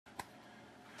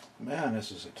Man,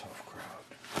 this is a tough crowd.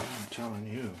 I'm telling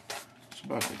you. It's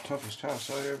about the toughest house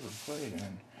I ever played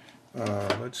in.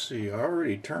 Let's see, I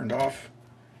already turned off.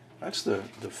 That's the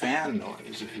fan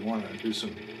noise if you want to do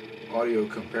some audio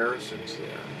comparisons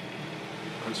there.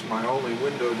 That's my only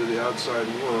window to the outside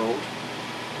world.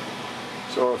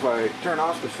 So if I turn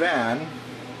off the fan,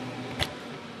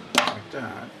 like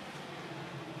that,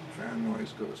 fan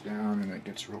noise goes down and it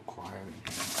gets real quiet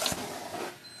again.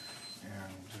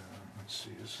 And let's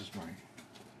see, this is my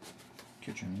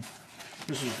kitchen.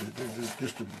 This is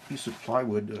just a piece of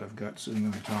plywood that I've got sitting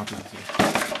on top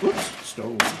of the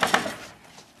stove.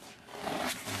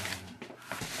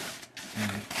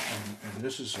 And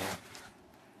this is a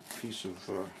piece of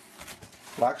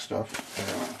black stuff that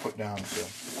I put down to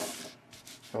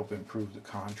help improve the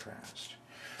contrast.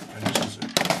 And this is a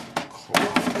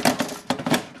clock.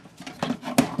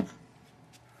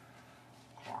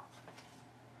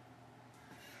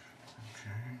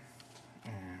 Okay.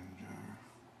 And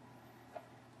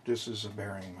this is a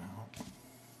bearing mount.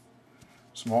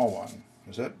 Small one.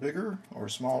 Is that bigger or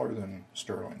smaller than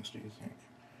Sterling's, do you think?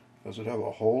 Does it have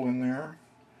a hole in there?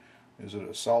 Is it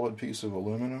a solid piece of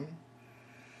aluminum?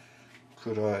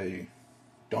 Could I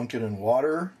dunk it in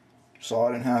water, saw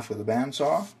it in half with a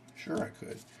bandsaw? Sure I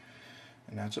could.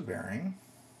 And that's a bearing.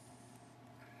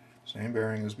 Same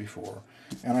bearing as before.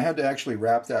 And I had to actually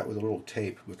wrap that with a little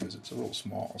tape because it's a little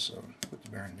small, so put the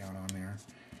bearing down on there.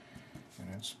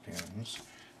 And its pins.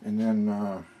 And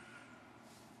then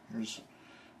here's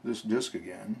this disc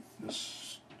again,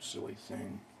 this silly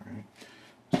thing, right?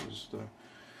 This is the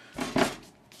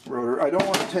rotor. I don't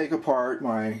want to take apart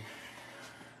my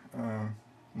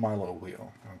MyLOW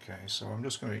wheel, okay? So I'm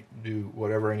just going to do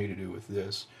whatever I need to do with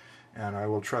this, and I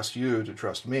will trust you to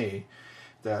trust me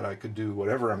that I could do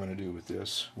whatever I'm going to do with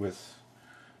this with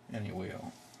any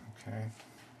wheel, okay?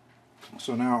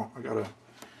 So now I got to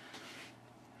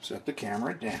set the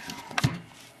camera down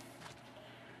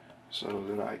so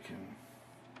that I can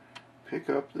pick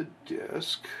up the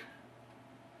disc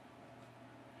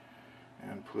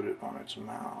and put it on its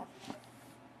mount.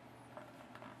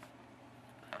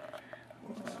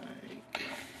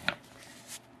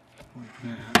 Like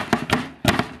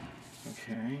that.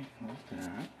 Okay, like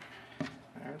that.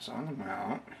 There's on the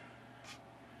mount.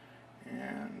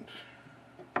 And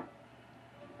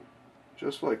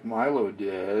just like MyLOW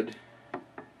did,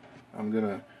 I'm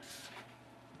gonna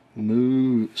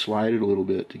slide it a little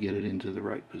bit to get it into the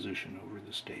right position over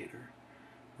the stator,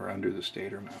 or under the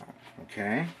stator mount,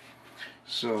 okay?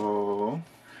 So,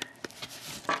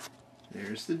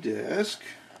 there's the disc.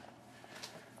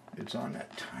 It's on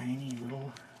that tiny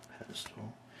little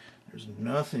pedestal. There's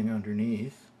nothing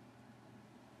underneath.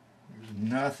 There's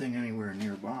nothing anywhere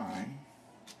nearby,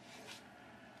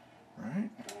 right?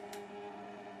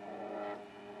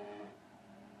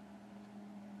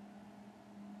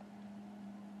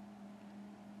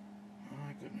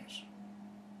 Goodness.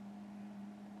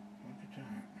 Look at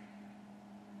that.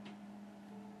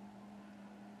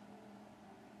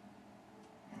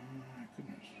 Oh my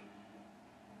goodness.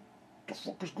 What the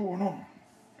fuck is going on?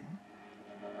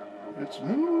 It's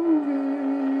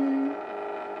moving.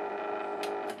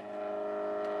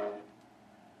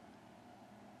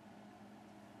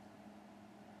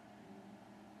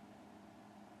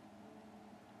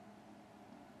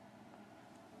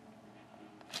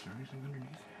 Is there anything underneath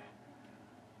there?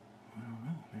 I don't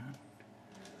know, man.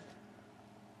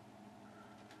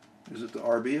 Is it the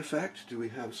RB effect? Do we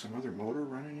have some other motor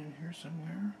running in here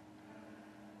somewhere?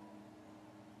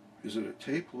 Is it a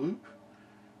tape loop?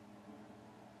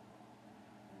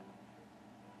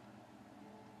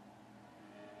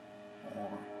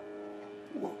 Or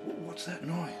what's that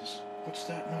noise? What's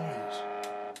that noise?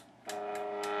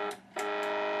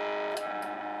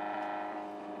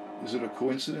 Is it a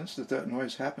coincidence that that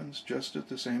noise happens just at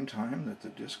the same time that the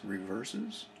disc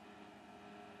reverses?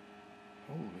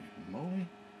 Holy moly.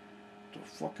 What the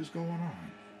fuck is going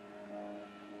on?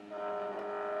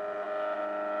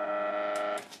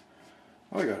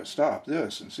 I gotta stop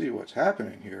this and see what's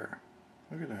happening here.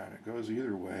 Look at that. It goes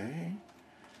either way.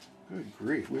 Good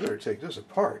grief. We better take this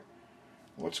apart.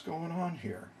 What's going on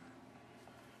here?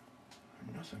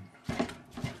 Nothing.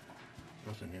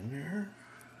 Nothing in there.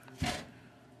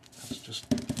 That's just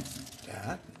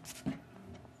that.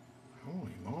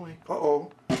 Holy moly.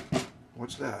 Uh-oh.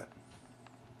 What's that?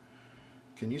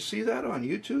 Can you see that on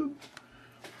YouTube?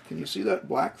 Can you see that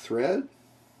black thread?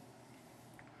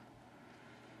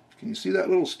 Can you see that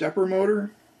little stepper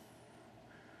motor?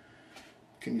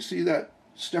 Can you see that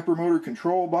stepper motor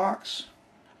control box?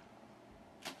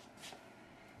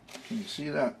 Can you see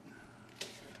that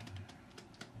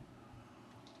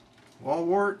wall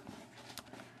wart?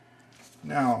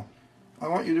 Now, I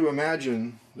want you to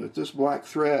imagine that this black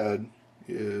thread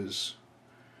is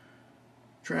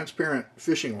transparent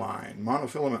fishing line,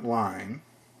 monofilament line,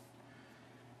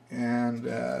 and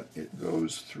that it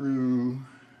goes through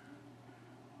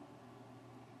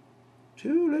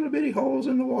two little bitty holes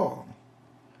in the wall.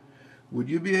 Would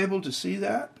you be able to see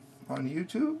that on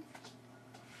YouTube?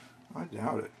 I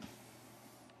doubt it.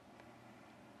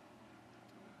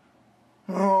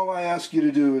 All I ask you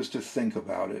to do is to think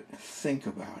about it. Think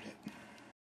about it.